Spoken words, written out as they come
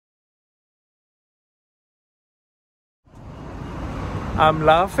I'm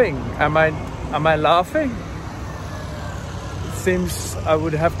laughing. Am I laughing? It seems I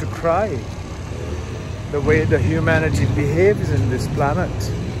would have to cry. The way the humanity behaves in this planet.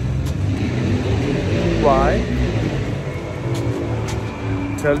 Why?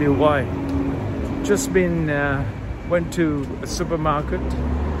 Tell you why. Just went to a supermarket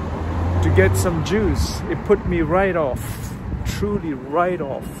to get some juice. It put me right off, truly right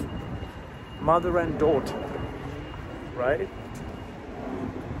off. Mother and daughter, right?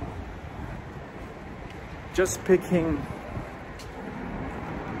 Just picking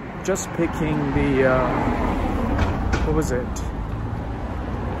the, what was it?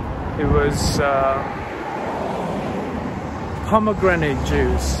 It was pomegranate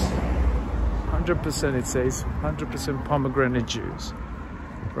juice. 100% it says, 100% pomegranate juice,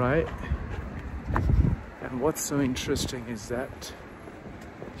 right? And what's so interesting is that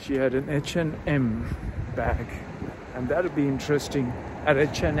she had an H&M bag. And that would be interesting at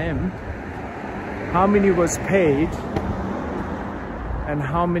H&M. How many was paid and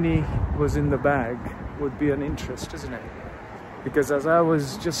how many was in the bag would be an interest, isn't it? Because as I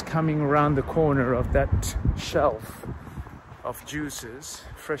was just coming around the corner of that shelf of juices,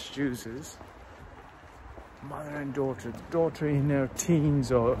 fresh juices, mother and daughter in her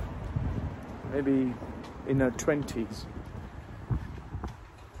teens or maybe in her 20s,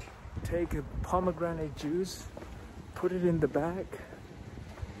 take a pomegranate juice, put it in the bag,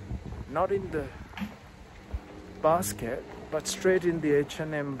 not in the basket, but straight in the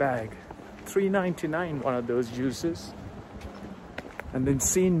H&M bag. $3.99 one of those juices, and then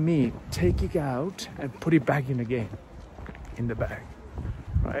seeing me take it out and put it back in again in the bag,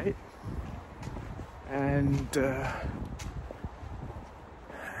 right? And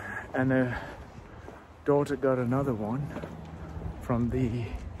her daughter got another one from the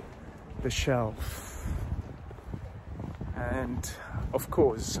shelf, and of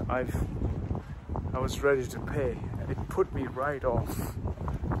course I was ready to pay. It put me right off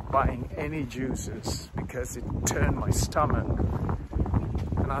buying any juices because it turned my stomach,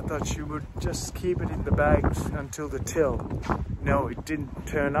 and I thought she would just keep it in the bag until the till. No, it didn't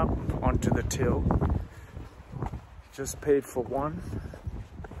turn up onto the till. Just paid for one,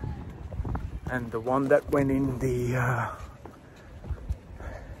 and the one that went in the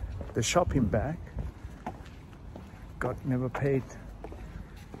shopping bag got never paid.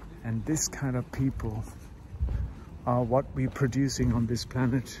 And this kind of people are what we're producing on this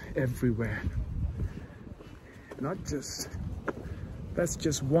planet everywhere. Not just, that's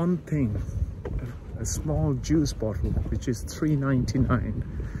just one thing. A small juice bottle, which is $3.99.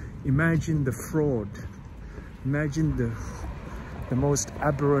 Imagine the fraud. Imagine the most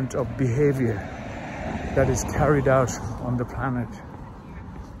aberrant of behavior that is carried out on the planet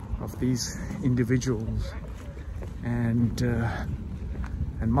of these individuals, and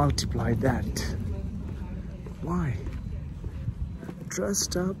multiply that. Why?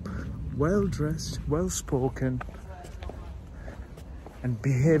 Dressed up, well-dressed, well-spoken, and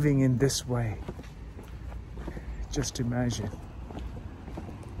behaving in this way. Just imagine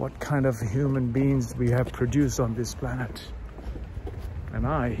what kind of human beings we have produced on this planet. And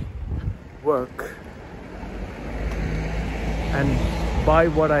I work and buy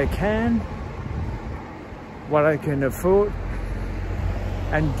what I can afford,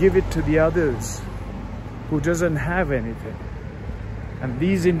 and give it to the others who doesn't have anything. And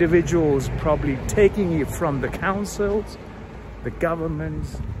these individuals probably taking it from the councils, the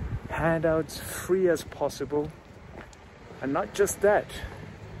governments, handouts free as possible. And not just that,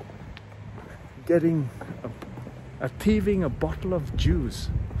 thieving a bottle of juice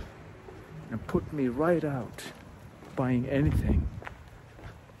and put me right out buying anything.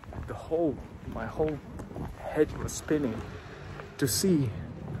 My whole head was spinning to see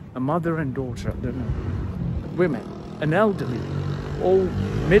a mother and daughter, women, an elderly, old,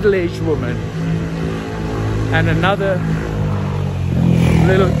 middle-aged woman, and another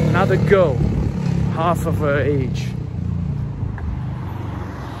girl, half of her age.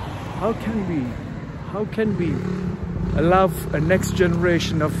 How can we allow a next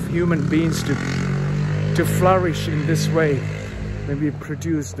generation of human beings to flourish in this way when we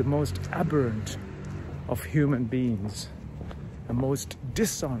produce the most aberrant of human beings, the most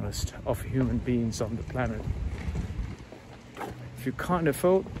dishonest of human beings on the planet? If you can't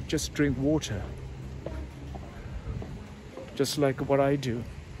afford, just drink water. Just like what I do.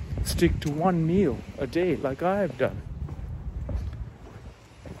 Stick to one meal a day like I have done.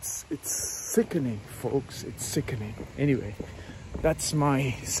 It's sickening, folks. It's sickening. Anyway, that's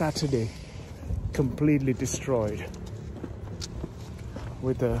my Saturday completely destroyed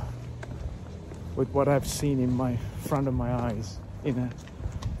with what I've seen in front of my eyes. in a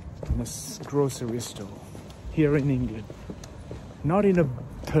grocery store here in England. Not in a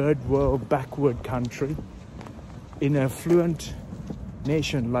third world backward country, in an affluent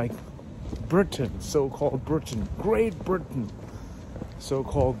nation like Britain, so-called Britain, Great Britain.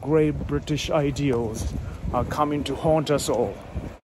 So-called great British ideals are coming to haunt us all.